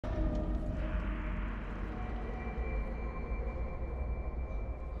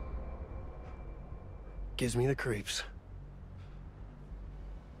gives me the creeps.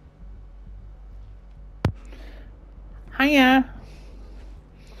 Hiya.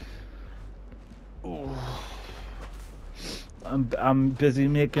 I'm busy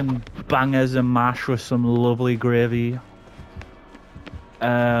making bangers and mash with some lovely gravy.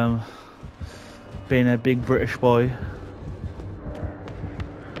 Being a big British boy.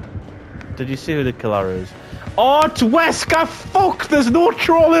 Did you see who the killer is? Oh, it's Wesker! Fuck! There's no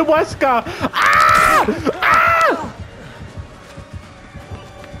troll in Wesker! Ah! Ah!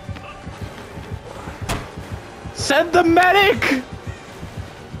 Send the medic!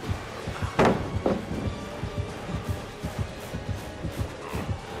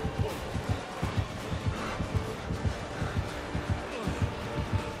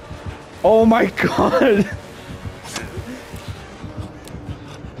 Oh my god!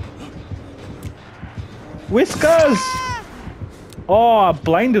 Whiskers! Oh, I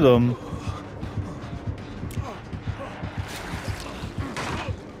blinded him.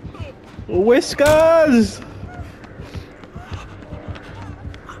 Whiskers!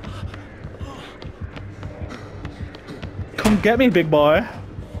 Come get me, big boy.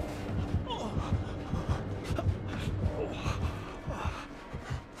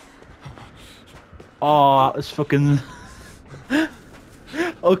 Oh, that was fucking...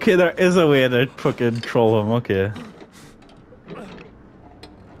 Okay, there is a way to fucking troll him, okay.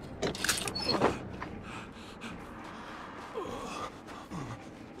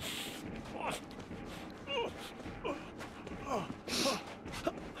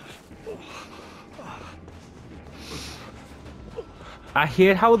 I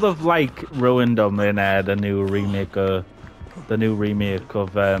hate how they've like ruined him in the new remake of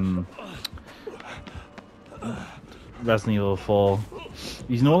Resident Evil 4.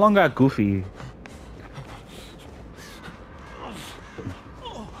 He's no longer goofy.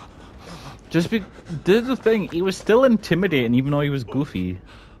 This is the thing, he was still intimidating even though he was goofy.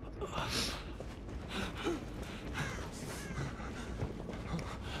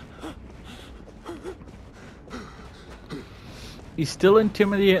 He's still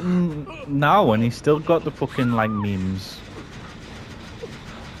intimidating now and he's still got the fucking like memes.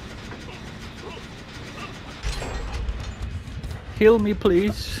 Heal me,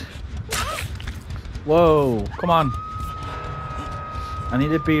 please. Whoa, come on. I need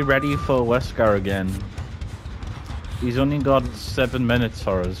to be ready for Wesker again. He's only got 7 minutes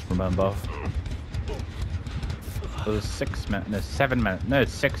for us, remember? It was 6 minutes, no, 7 minutes, no,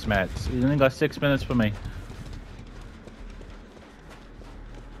 it's 6 minutes. He's only got 6 minutes for me.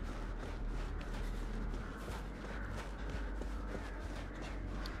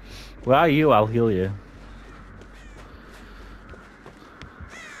 Where are you? I'll heal you.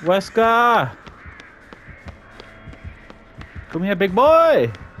 Wesker! Come here, big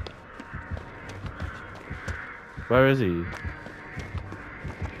boy! Where is he?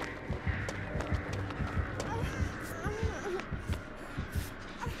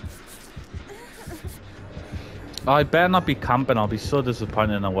 Oh, I better not be camping. I'll be so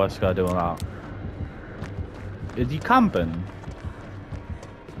disappointed in a Wesker doing that. Is he camping?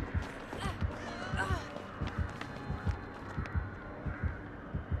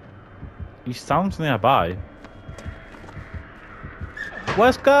 He sounds nearby.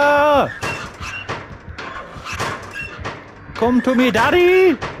 Wesker! Come to me,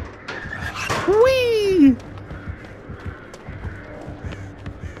 daddy! Whee!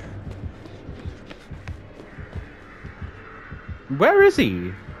 Where is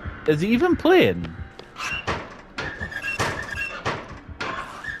he? Is he even playing?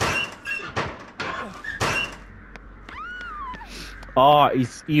 Oh,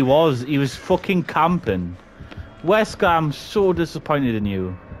 he was fucking camping. Wesker, I'm so disappointed in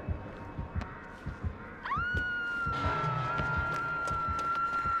you.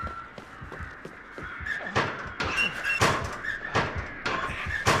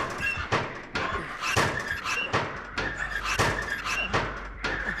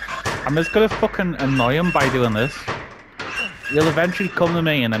 I'm just gonna fucking annoy him by doing this. He'll eventually come to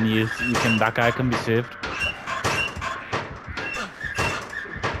me and then that guy can be saved.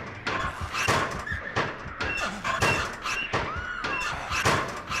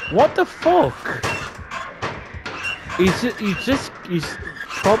 What the fuck? He's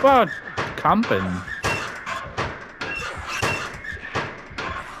proper camping.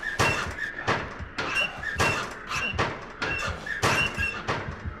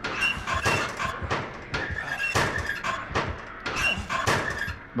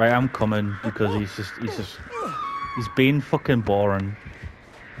 Right, I'm coming because he's being fucking boring.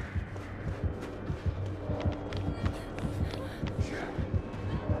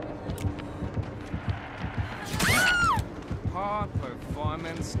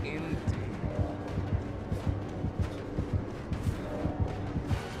 silence indeed.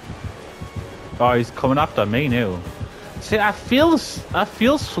 Oh, he's coming after me now. See, I feel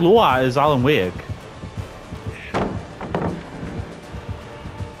slower as Alan Wake.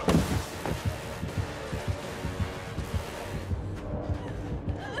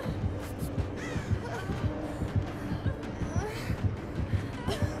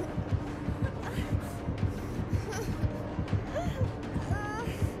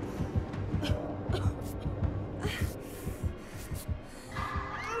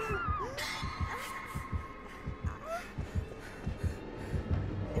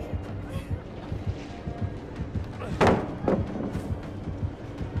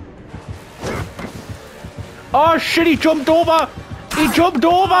 Oh shit, he jumped over! He jumped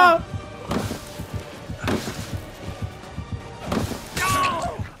over!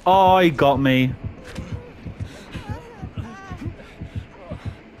 Oh, he got me.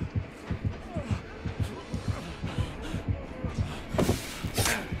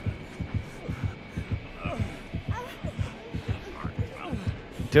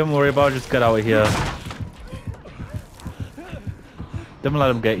 Don't worry about it, just get out of here. Don't let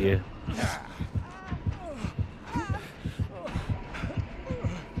him get you.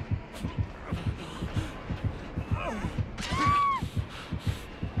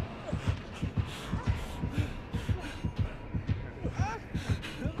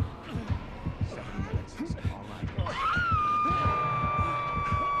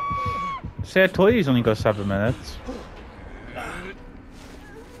 Say, I told you he's only got 7 minutes.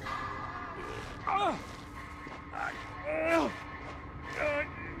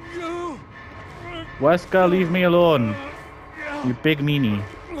 Wesker, leave me alone. You big meanie.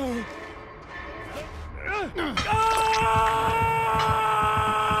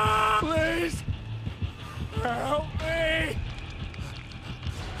 Please help me.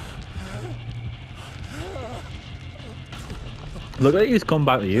 Look like he's come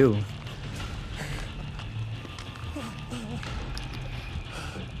back to you.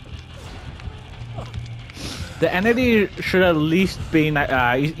 The entity should at least be...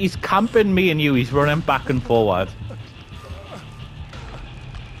 he's camping me and you. He's running back and forward.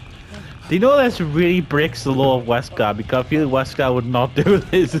 Do you know this really breaks the law of Wesker? Because I feel Wesker would not do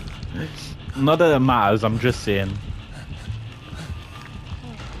this. Not that it matters, I'm just saying.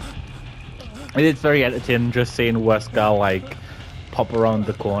 It is very entertaining just seeing Wesker, like, pop around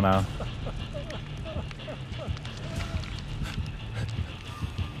the corner.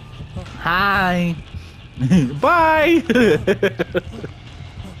 Hi! Bye!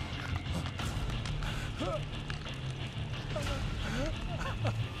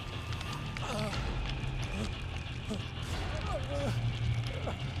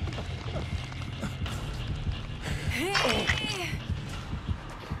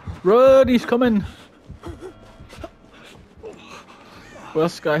 Run, he's coming!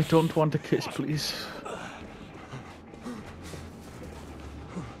 Wesker, I don't want a kiss, please.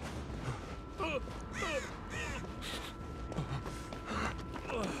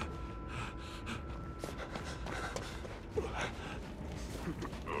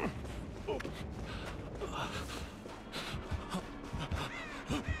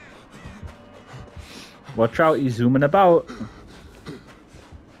 Watch out, he's zooming about.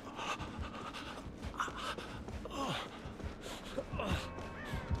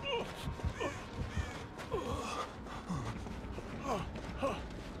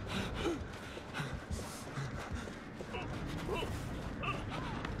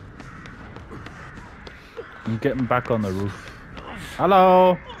 I'm getting back on the roof.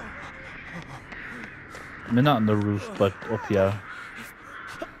 Hello! I mean, not on the roof, but up here.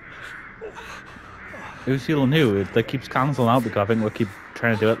 Who's healing who? It keeps cancelling out because I think we keep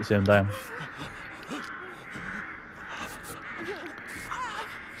trying to do it at the same time.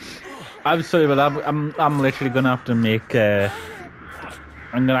 I'm sorry, but I'm literally gonna have to make. I'm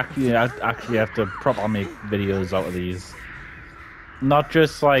gonna actually have to proper make videos out of these. Not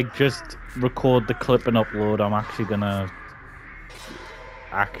just like record the clip and upload. I'm actually gonna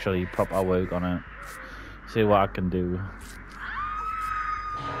proper work on it. See what I can do.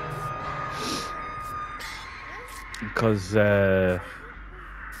 Because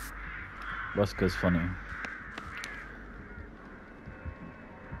Wesker's funny.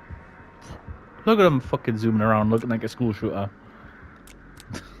 Look at him fucking zooming around looking like a school shooter.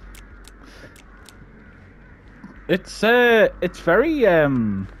 It's very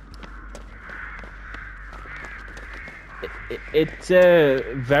it's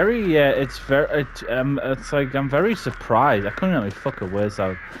like I'm very surprised. I couldn't really fuck the words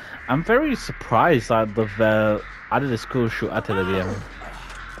out. I'm very surprised that they've added a school shooter to the game.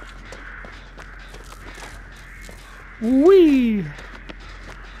 Wee!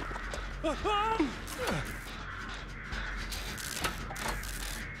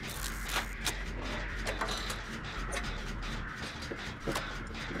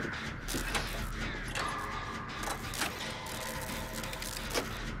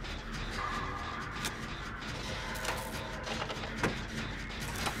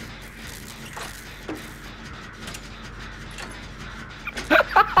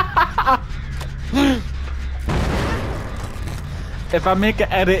 If I make an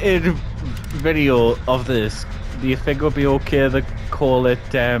edited video of this, do you think it'll be okay to call it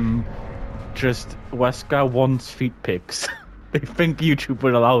just Wesker wants feet pics? I think YouTube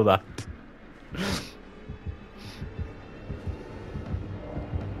would allow that.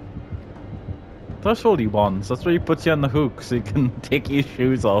 That's all he wants. That's why he puts you on the hook so he can take your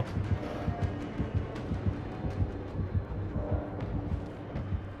shoes off.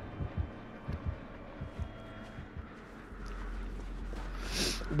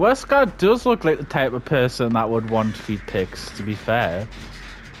 Wesker does look like the type of person that would want feet pics, to be fair.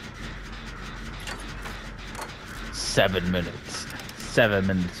 7 minutes. 7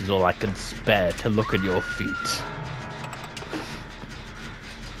 minutes is all I can spare to look at your feet.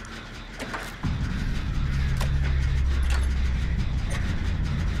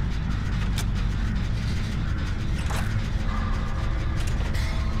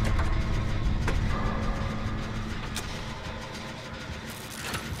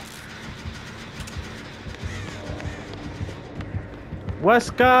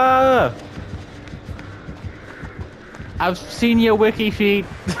 Wesker! I've seen your wiki feet.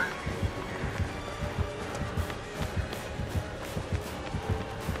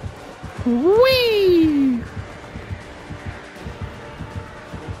 Whee!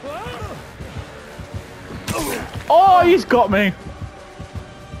 Oh, he's got me.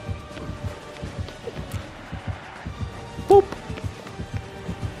 Boop.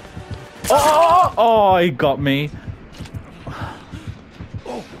 Oh, he got me.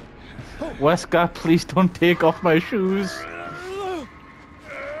 Wesker, please don't take off my shoes.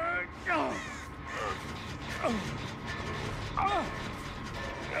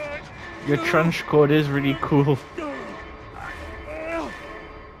 Your trench coat is really cool.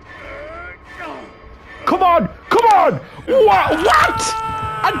 Come on! Come on! What?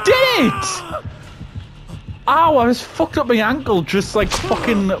 I did it! Ow, I was fucked up my ankle just like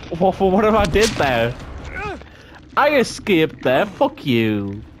fucking for whatever I did there. I escaped there, fuck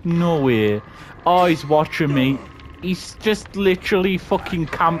you. No way. Oh, he's watching me. He's just literally fucking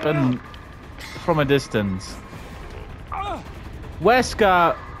camping from a distance.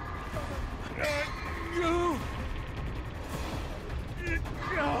 Wesker!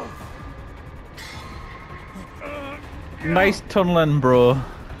 Nice tunneling, bro.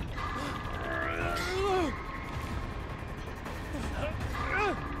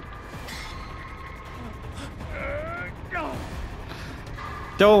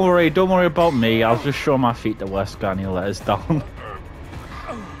 Don't worry about me. I'll just show my feet to Wesker and he'll let us down.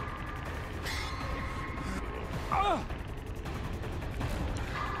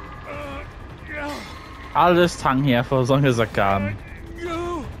 I'll just hang here for as long as I can.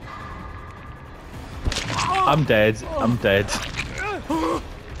 I'm dead. I'm dead.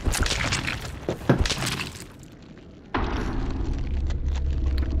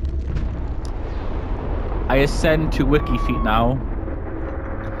 I ascend to wiki feet now.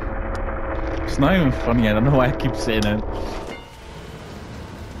 It's not even funny, I don't know why I keep saying it.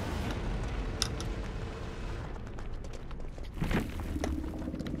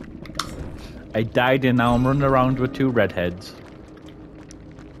 I died and now I'm running around with 2 redheads.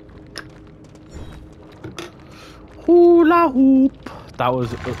 Hula hoop! That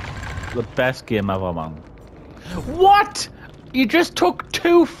was the best game ever, man. What?! You just took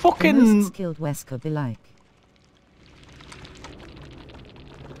 2 fucking... The most skilled Wesker be like.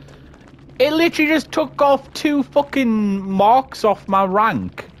 It literally just took off 2 fucking marks off my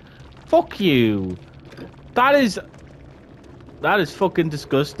rank. Fuck you. That is fucking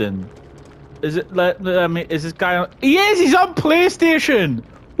disgusting. Is it? Is this guy on? He is. He's on PlayStation.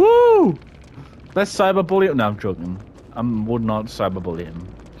 Woo! Let's cyberbully him. No, I'm joking. I would not cyberbully him.